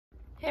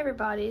Hey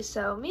everybody,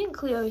 so me and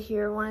Cleo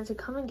here wanted to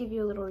come and give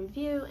you a little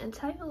review and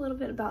tell you a little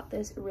bit about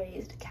this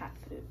raised cat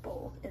food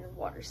bowl in the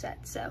water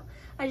set. So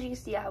as you can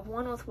see, I have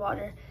one with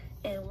water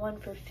and one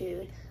for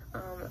food.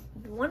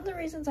 One of the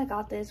reasons I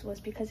got this was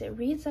because it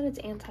reads that it's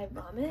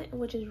anti-vomit,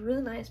 which is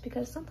really nice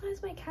because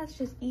sometimes my cats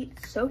just eat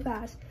so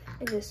fast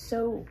and just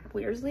so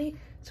weirdly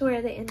to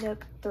where they end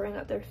up throwing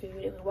up their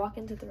food and we walk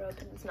in to throw up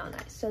and it's not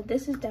nice. So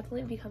this is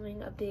definitely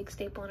becoming a big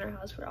staple in our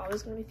house. We're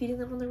always going to be feeding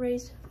them on the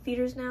raised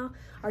feeders now.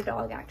 Our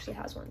dog actually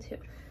has one too.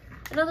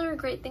 Another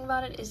great thing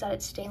about it is that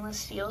it's stainless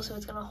steel, so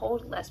it's going to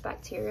hold less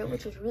bacteria,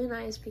 which is really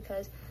nice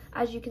because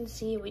as you can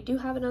see, we do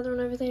have another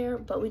one over there,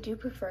 but we do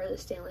prefer the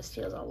stainless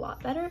steels a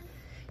lot better.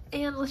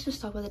 And let's just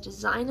talk about the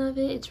design of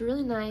it. It's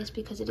really nice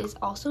because it is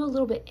also a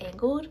little bit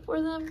angled for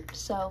them,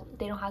 so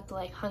they don't have to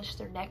like hunch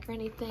their neck or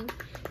anything.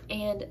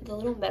 And the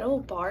little metal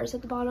bars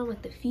at the bottom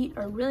with the feet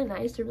are really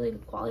nice. They're really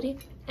good quality.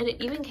 And it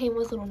even came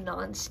with little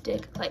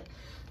non-stick, like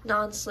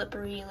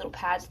non-slippery little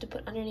pads to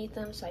put underneath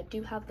them, so I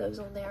do have those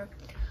on there.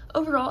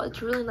 Overall,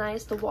 it's really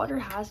nice. The water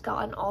has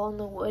gotten all in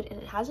the wood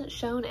and it hasn't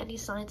shown any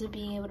signs of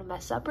being able to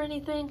mess up or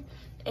anything.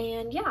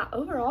 And yeah,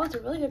 overall, it's a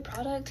really good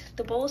product.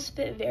 The bowls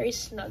fit very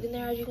snug in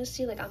there, as you can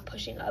see. Like, I'm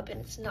pushing up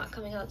and it's not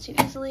coming out too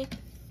easily,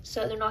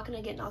 so they're not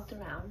going to get knocked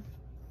around.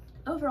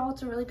 Overall,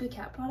 it's a really good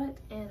cat product,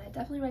 and I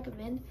definitely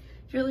recommend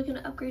if you're looking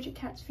to upgrade your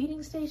cat's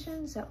feeding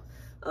station. So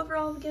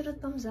overall, we give it a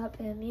thumbs up,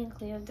 and me and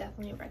Cleo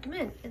definitely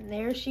recommend. And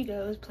there she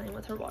goes playing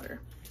with her water.